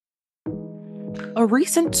A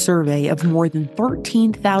recent survey of more than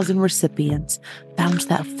 13,000 recipients found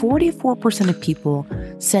that 44% of people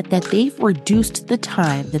said that they've reduced the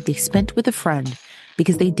time that they spent with a friend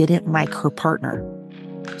because they didn't like her partner.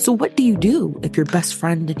 So what do you do if your best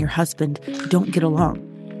friend and your husband don't get along?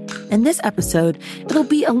 In this episode, it'll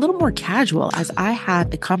be a little more casual as I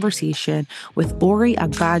have a conversation with Ore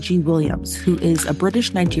Agbaje-Williams, who is a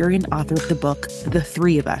British-Nigerian author of the book, The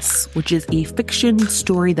Three of Us, which is a fiction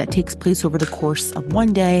story that takes place over the course of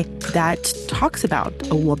one day that talks about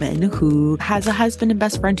a woman who has a husband and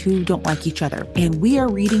best friend who don't like each other. And we are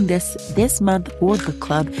reading this month for book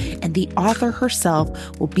club, and the author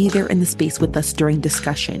herself will be there in the space with us during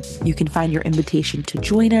discussion. You can find your invitation to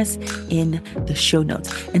join us in the show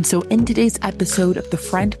notes. And so in today's episode of the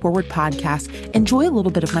Friend Forward podcast, enjoy a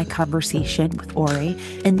little bit of my conversation with Ore,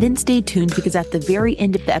 and then stay tuned because at the very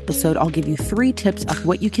end of the episode, I'll give you 3 tips of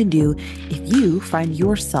what you can do if you find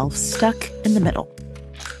yourself stuck in the middle.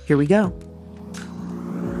 Here we go.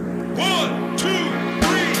 1, 2,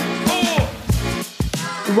 3,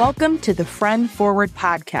 4. Welcome to the Friend Forward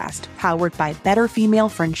podcast, powered by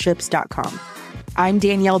BetterFemaleFriendships.com. I'm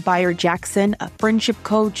Danielle Byer-Jackson, a friendship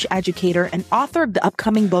coach, educator, and author of the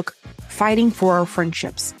upcoming book, Fighting for Our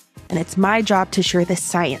Friendships. And it's my job to share the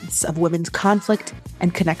science of women's conflict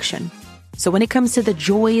and connection. So when it comes to the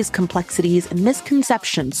joys, complexities, and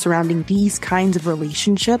misconceptions surrounding these kinds of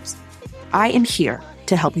relationships, I am here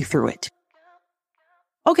to help you through it.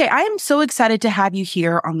 Okay, I am so excited to have you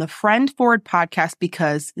here on the Friend Forward podcast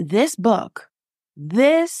because this book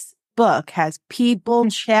has people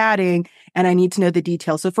chatting, and I need to know the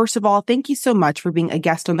details. So first of all, thank you so much for being a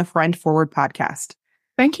guest on the Friend Forward podcast.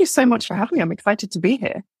 Thank you so much for having me. I'm excited to be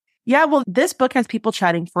here. Yeah, well, this book has people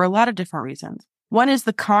chatting for a lot of different reasons. One is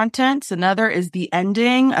the content. Another is the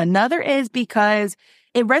ending. Another is because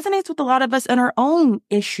it resonates with a lot of us and our own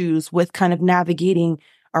issues with kind of navigating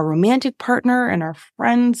our romantic partner and our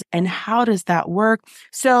friends, and how does that work?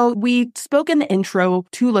 So we spoke in the intro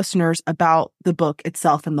to listeners about the book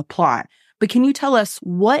itself and the plot, but can you tell us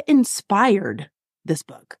what inspired this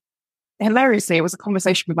book? Hilariously, it was a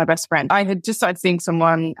conversation with my best friend. I had just started seeing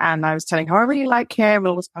someone and I was telling her I really like him and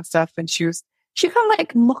all this kind of stuff. And she kind of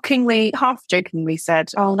like mockingly, half jokingly said,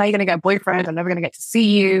 "Oh, now you're going to get a boyfriend. I'm never going to get to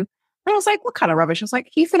see you." And I was like, "What kind of rubbish?" I was like,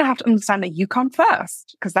 "He's going to have to understand that you come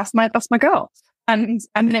first because that's my girl." And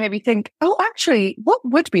then it made me think, oh, actually, what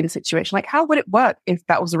would be the situation? Like, how would it work if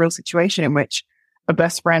that was a real situation in which a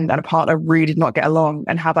best friend and a partner really did not get along,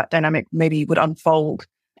 and how that dynamic maybe would unfold?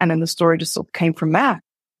 And then the story just sort of came from there.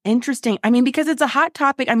 Interesting. I mean, because it's a hot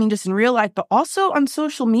topic, I mean, just in real life, but also on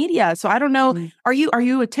social media. So I don't know, are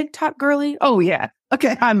you a TikTok girly? Oh, yeah.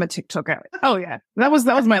 Okay, I'm a TikTok girly. Oh, yeah. That was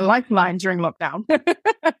my lifeline during lockdown.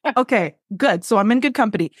 Okay, good. So I'm in good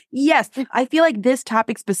company. Yes, I feel like this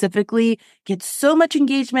topic specifically gets so much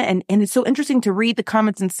engagement, and it's so interesting to read the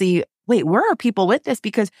comments and see, wait, where are people with this?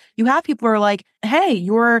 Because you have people who are like, hey,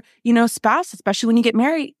 your, spouse, especially when you get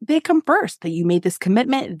married, they come first. That you made this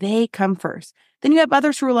commitment, they come first. Then you have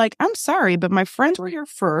others who are like, I'm sorry, but my friends were here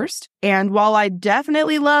first. And while I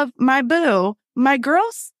definitely love my boo, my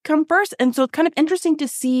girls come first. And so it's kind of interesting to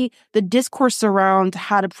see the discourse around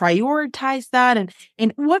how to prioritize that. And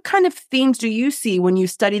what kind of themes do you see when you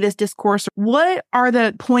study this discourse? What are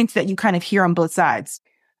the points that you kind of hear on both sides?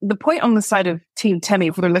 The point on the side of Team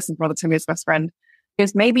Temmie, for the listener, brother Temmie's best friend,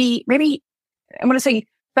 is maybe I'm going to say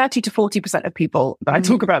 30 to 40% of people that I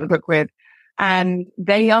talk about the book with. And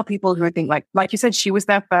they are people who I think, like you said, she was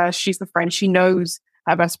there first. She's the friend. She knows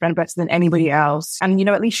her best friend better than anybody else. And,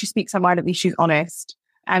 at least she speaks her mind. At least she's honest.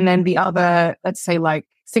 And then the other, let's say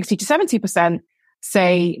 60 to 70%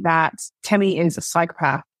 say that Temmie is a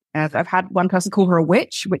psychopath. I've had one person call her a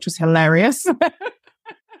witch, which was hilarious.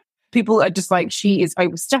 People are just like, she is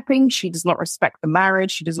overstepping. She does not respect the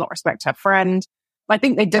marriage. She does not respect her friend. I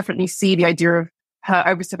think they definitely see the idea of her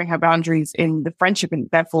overstepping her boundaries in the friendship and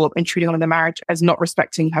therefore intruding on the marriage as not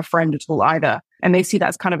respecting her friend at all either. And they see that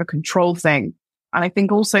as kind of a control thing. And I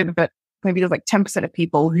think also that maybe there's 10% of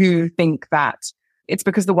people who think that it's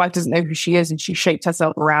because the wife doesn't know who she is and she shaped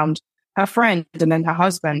herself around her friend and then her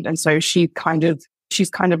husband. And so she's kind of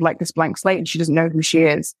like this blank slate and she doesn't know who she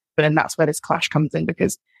is. But then that's where this clash comes in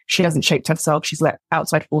because she hasn't shaped herself. She's let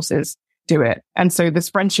outside forces do it. And so this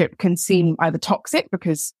friendship can seem either toxic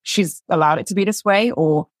because she's allowed it to be this way,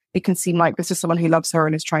 or it can seem like this is someone who loves her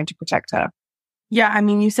and is trying to protect her. Yeah, I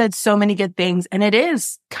mean, you said so many good things, and it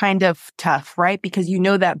is kind of tough, right? Because you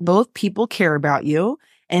know that both people care about you,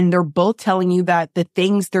 and they're both telling you that the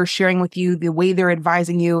things they're sharing with you, the way they're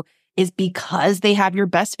advising you, is because they have your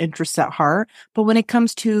best interests at heart. But when it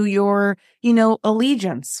comes to your,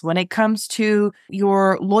 allegiance, when it comes to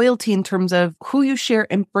your loyalty in terms of who you share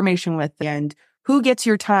information with and who gets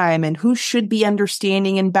your time and who should be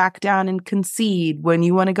understanding and back down and concede when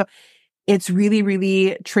you want to go, it's really,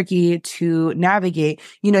 really tricky to navigate.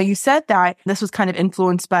 You said that this was kind of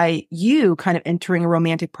influenced by you kind of entering a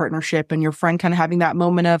romantic partnership and your friend kind of having that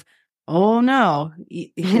moment of, oh no,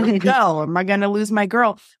 here we go. Am I going to lose my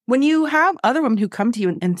girl? When you have other women who come to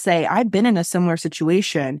you and say, I've been in a similar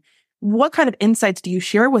situation, what kind of insights do you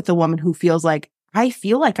share with a woman who feels like, I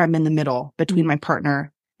feel like I'm in the middle between my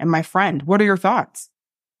partner and my friend? What are your thoughts?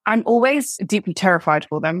 I'm always deeply terrified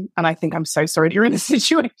for them. And I think I'm so sorry that you're in this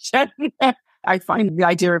situation. I find the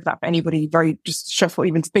idea of that for anybody very just stressful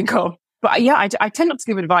even to think of. But yeah, I tend not to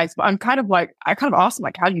give advice, but I'm kind of ask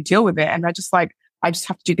them how do you deal with it? And I just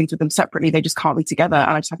have to do things with them separately. They just can't be together. And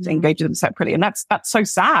I just have to engage with them separately. And that's so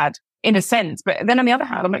sad in a sense. But then on the other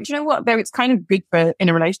hand, I'm like, you know what? It's kind of good for in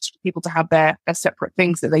a relationship people to have their separate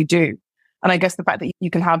things that they do. And I guess the fact that you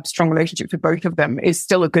can have strong relationships with both of them is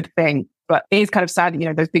still a good thing. But it is kind of sad,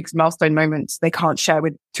 those big milestone moments they can't share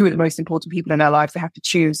with two of the most important people in their lives. They have to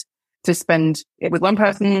choose to spend it with one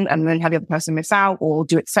person and then have the other person miss out or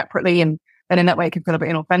do it separately. And then in that way, it can feel a bit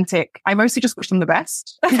inauthentic. I mostly just wish them the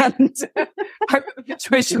best and hope that the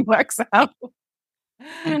situation works out.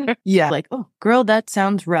 Yeah. Like, oh, girl, that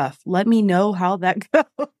sounds rough. Let me know how that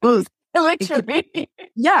goes.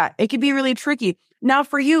 Yeah, it could be really tricky. Now,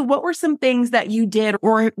 for you, what were some things that you did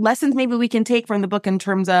or lessons maybe we can take from the book in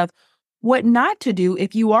terms of what not to do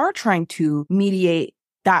if you are trying to mediate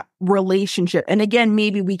that relationship? And again,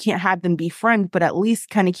 maybe we can't have them be friends, but at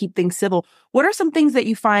least kind of keep things civil. What are some things that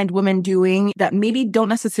you find women doing that maybe don't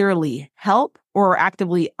necessarily help or are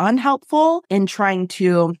actively unhelpful in trying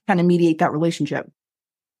to kind of mediate that relationship?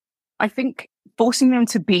 I think forcing them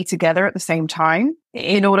to be together at the same time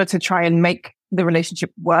in order to try and make the relationship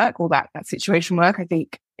work or that situation work, I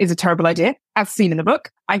think is a terrible idea, as seen in the book.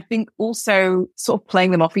 I think also sort of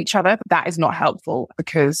playing them off each other, that is not helpful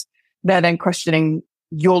because they're then questioning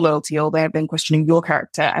your loyalty or they're then questioning your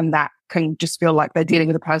character. And that can just feel like they're dealing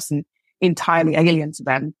with a person entirely alien to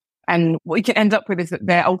them. And what you can end up with is that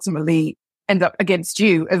they ultimately end up against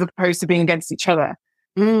you as opposed to being against each other.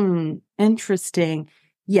 Interesting.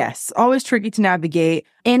 Yes, always tricky to navigate.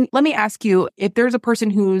 And let me ask you, if there's a person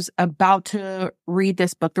who's about to read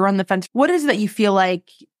this book, they're on the fence, what is it that you feel like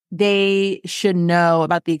they should know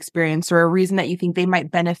about the experience or a reason that you think they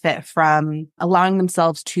might benefit from allowing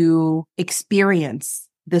themselves to experience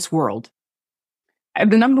this world?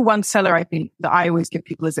 The number one seller, I think, that I always give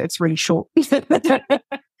people is that it's really short. But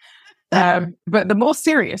the more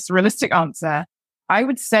serious, realistic answer, I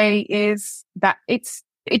would say, is that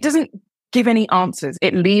it doesn't give any answers.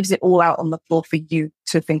 It leaves it all out on the floor for you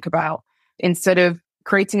to think about. Instead of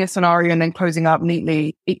creating a scenario and then closing up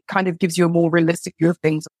neatly, it kind of gives you a more realistic view of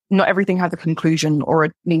things. Not everything has a conclusion or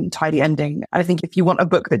a neat and tidy ending. I think if you want a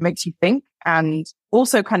book that makes you think and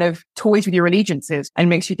also kind of toys with your allegiances and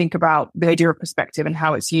makes you think about the idea of perspective and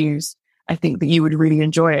how it's used, I think that you would really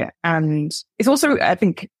enjoy it. And it's also, I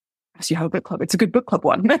think, as you have a book club, it's a good book club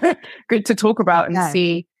one. Good to talk about and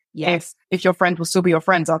see if your friend will still be your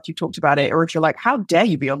friends after you talked about it, or if you're like, how dare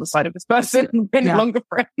you be on the side of this person and be no longer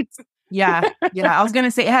friends? Yeah. I was going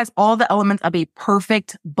to say it has all the elements of a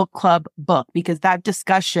perfect book club book because that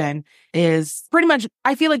discussion is pretty much,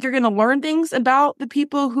 I feel like you're going to learn things about the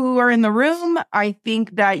people who are in the room. I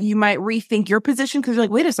think that you might rethink your position because you're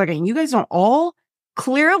like, wait a second, you guys don't all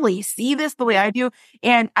clearly see this the way I do.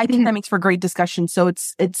 And I think that makes for great discussion. So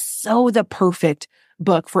it's so the perfect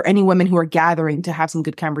book for any women who are gathering to have some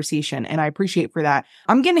good conversation. And I appreciate for that.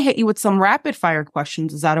 I'm going to hit you with some rapid fire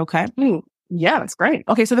questions. Is that okay? Yeah, that's great.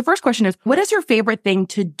 Okay. So the first question is, what is your favorite thing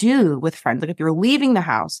to do with friends? Like if you're leaving the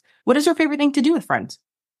house, what is your favorite thing to do with friends?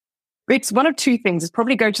 It's one of two things. It's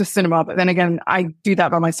probably go to the cinema, but then again, I do that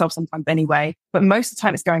by myself sometimes anyway. But most of the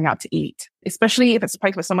time it's going out to eat, especially if it's a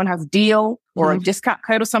place where someone has a deal or a discount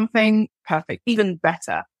code or something. Perfect. Even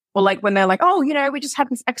better. Or like when they're like, oh, we just had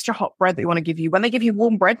this extra hot bread that we want to give you. When they give you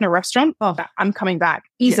warm bread in a restaurant, I'm coming back.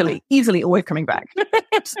 Easily, always coming back.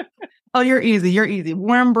 Oh, you're easy.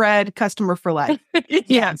 Warm bread, customer for life.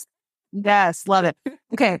 Yes. Yes, love it.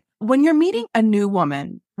 Okay. When you're meeting a new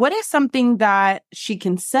woman, what is something that she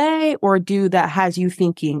can say or do that has you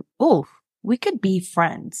thinking, oh, we could be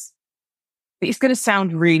friends? It's going to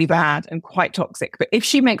sound really bad and quite toxic, but if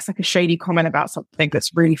she makes like a shady comment about something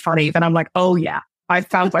that's really funny, then I'm like, oh yeah, I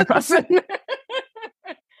found my person.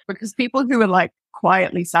 Because people who are like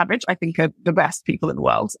quietly savage, I think are the best people in the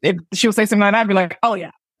world. If she'll say something like that, I'd be like, oh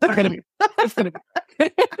yeah, It's gonna be.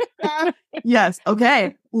 Yes.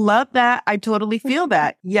 Okay. Love that. I totally feel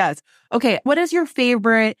that. Yes. Okay. What is your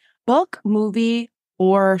favorite book, movie,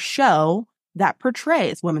 or show that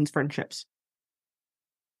portrays women's friendships?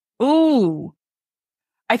 Ooh,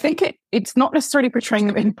 I think it's not necessarily portraying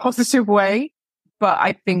them in a positive way, but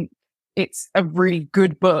I think it's a really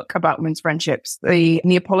good book about women's friendships. The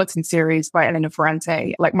Neapolitan series by Elena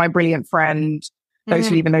Ferrante, like My Brilliant Friend, Those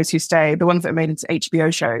Who Leave and Those Who Stay, the ones that are made into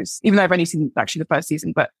HBO shows, even though I've only seen actually the first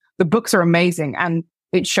season, but the books are amazing. And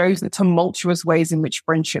it shows the tumultuous ways in which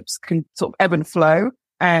friendships can sort of ebb and flow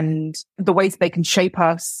and the ways they can shape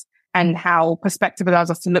us and how perspective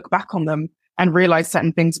allows us to look back on them and realize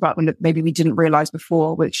certain things about them that maybe we didn't realize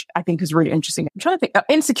before, which I think is really interesting. I'm trying to think.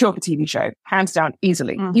 Insecure for TV show, hands down,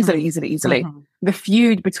 easily. The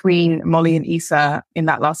feud between Molly and Issa in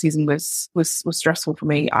that last season was stressful for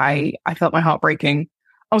me. I felt my heart breaking.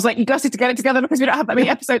 I was like, you guys need to get it together because we don't have that many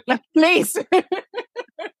episodes left, please.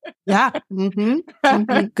 Yeah.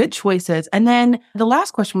 Good choices. And then the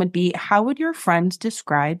last question would be, how would your friends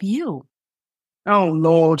describe you? Oh,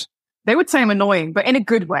 Lord. They would say I'm annoying, but in a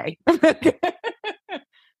good way. They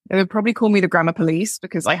would probably call me the grammar police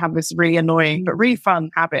because I have this really annoying, but really fun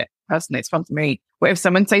habit. Personally, it's fun for me. Where if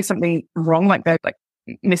someone says something wrong, like they're like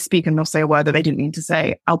misspeak and they'll say a word that they didn't mean to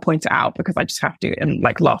say, I'll point it out because I just have to and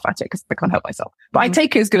like laugh at it because I can't help myself. But I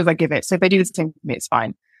take it as good as I give it. So if they do the same to me, it's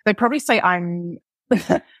fine. They'd probably say I'm,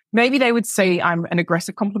 maybe they would say I'm an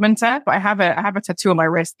aggressive complimenter, but I have a tattoo on my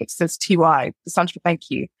wrist that says TY, the stands for thank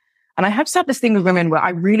you. And I have said this thing with women where I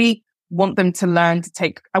really want us to learn to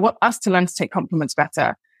take compliments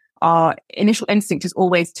better. Our initial instinct is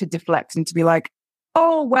always to deflect and to be like,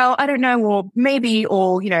 oh, well, I don't know, or maybe,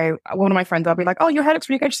 or, you know, one of my friends, I'll be like, oh, your hair looks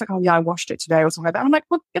really good. She's like, oh yeah, I washed it today or something like that. I'm like,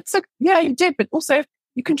 well, yeah, you did. But also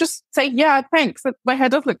you can just say, yeah, thanks. My hair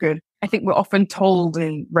does look good. I think we're often told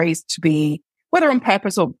and raised to be, whether on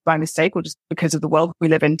purpose or by mistake or just because of the world we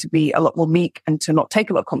live in, to be a lot more meek and to not take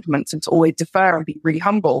a lot of compliments and to always defer and be really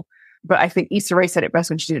humble. But I think Issa Rae said it best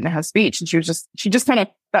when she didn't know her speech. And she just kind of,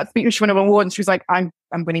 that speech when she won an award and she was like, I'm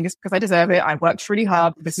winning this because I deserve it. I worked really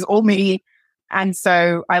hard. This is all me. And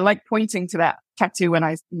so I like pointing to that tattoo when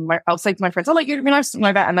I'll say to my friends, oh, like, you're really nice, something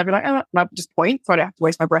like that. And they'll be like, oh, and I'll just point so I don't have to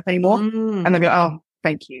waste my breath anymore. And they'll be like, oh,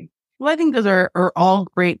 thank you. Well, I think those are all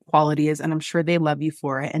great qualities, and I'm sure they love you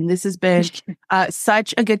for it. And this has been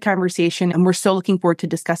such a good conversation, and we're so looking forward to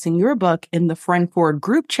discussing your book in the Friend Forward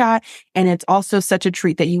group chat. And it's also such a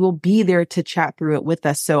treat that you will be there to chat through it with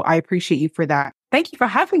us. So I appreciate you for that. Thank you for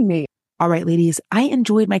having me. All right, ladies, I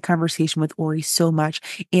enjoyed my conversation with Ore so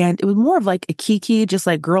much, and it was more of like a kiki, just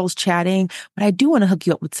like girls chatting, but I do want to hook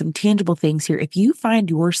you up with some tangible things here. If you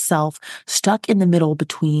find yourself stuck in the middle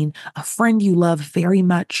between a friend you love very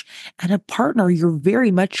much and a partner you're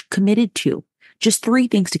very much committed to, just 3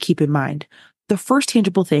 things to keep in mind. The first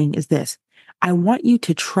tangible thing is this. I want you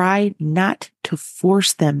to try not to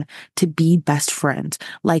force them to be best friends.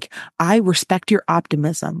 Like, I respect your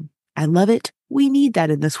optimism. I love it. We need that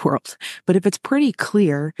in this world. But if it's pretty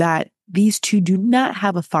clear that these two do not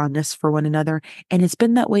have a fondness for one another, and it's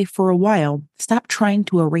been that way for a while, stop trying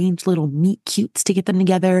to arrange little meet cutes to get them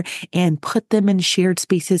together and put them in shared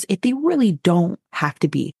spaces if they really don't have to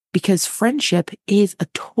be. Because friendship is a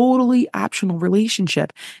totally optional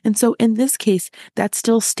relationship. And so in this case, that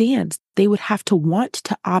still stands. They would have to want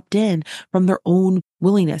to opt in from their own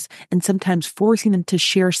willingness. And sometimes forcing them to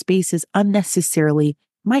share spaces unnecessarily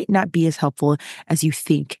might not be as helpful as you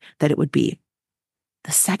think that it would be.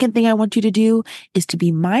 The second thing I want you to do is to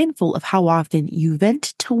be mindful of how often you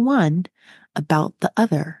vent to one about the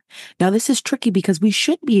other. Now, this is tricky because we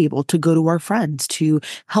should be able to go to our friends to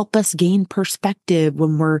help us gain perspective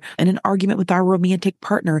when we're in an argument with our romantic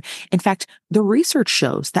partner. In fact, the research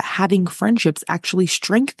shows that having friendships actually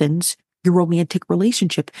strengthens your romantic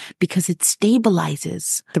relationship because it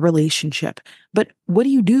stabilizes the relationship. But what do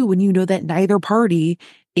you do when you know that neither party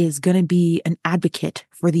is going to be an advocate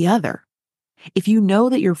for the other? If you know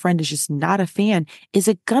that your friend is just not a fan, is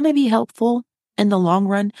it going to be helpful in the long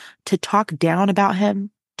run to talk down about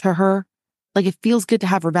him to her? Like, it feels good to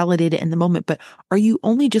have her validate it in the moment, but are you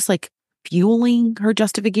only just like fueling her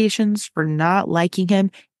justifications for not liking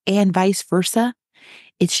him and vice versa?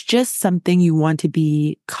 It's just something you want to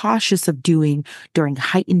be cautious of doing during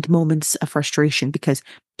heightened moments of frustration because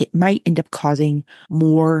it might end up causing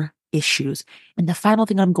more issues. And the final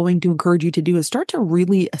thing I'm going to encourage you to do is start to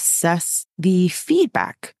really assess the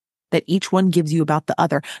feedback that each one gives you about the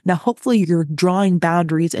other. Now, hopefully you're drawing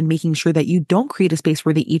boundaries and making sure that you don't create a space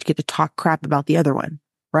where they each get to talk crap about the other one.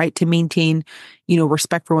 right? To maintain,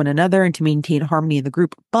 respect for one another and to maintain harmony in the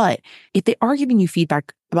group. But if they are giving you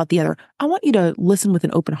feedback about the other, I want you to listen with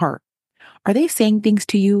an open heart. Are they saying things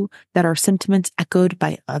to you that are sentiments echoed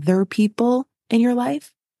by other people in your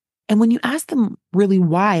life? And when you ask them really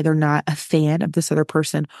why they're not a fan of this other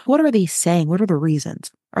person, what are they saying? What are the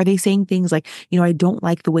reasons? Are they saying things like, I don't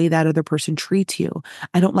like the way that other person treats you.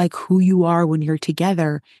 I don't like who you are when you're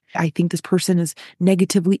together. I think this person is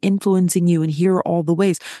negatively influencing you, and here are all the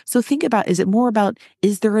ways. So think about, is it more about,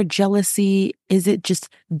 is there a jealousy? Is it just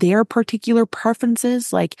their particular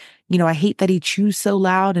preferences? Like, I hate that he chews so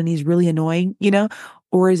loud and he's really annoying,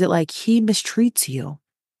 or is it like he mistreats you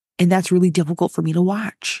and that's really difficult for me to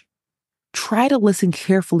watch? Try to listen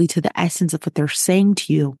carefully to the essence of what they're saying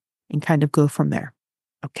to you and kind of go from there.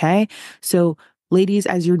 Okay. So ladies,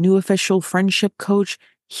 as your new official friendship coach,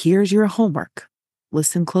 here's your homework.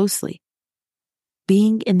 Listen closely.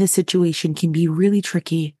 Being in this situation can be really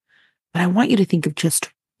tricky, but I want you to think of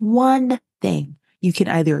just one thing you can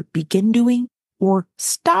either begin doing or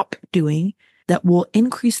stop doing that will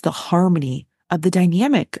increase the harmony of the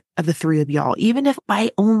dynamic of the three of y'all, even if by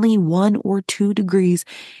only 1 or 2 degrees.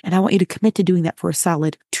 And I want you to commit to doing that for a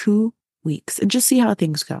solid 2 weeks and just see how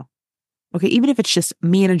things go. Okay. Even if it's just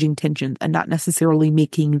managing tensions and not necessarily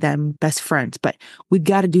making them best friends, but we've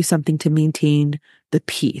got to do something to maintain the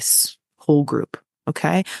peace, whole group.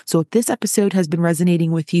 Okay. So if this episode has been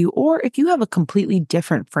resonating with you, or if you have a completely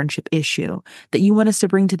different friendship issue that you want us to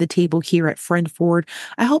bring to the table here at Friend Forward,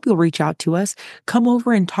 I hope you'll reach out to us. Come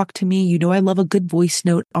over and talk to me. I love a good voice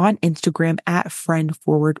note on Instagram at Friend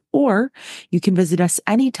Forward, or you can visit us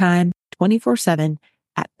anytime 24/7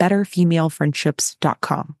 at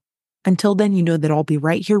betterfemalefriendships.com. Until then, that I'll be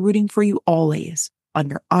right here rooting for you always on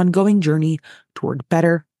your ongoing journey toward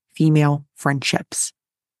better female friendships.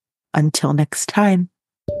 Until next time.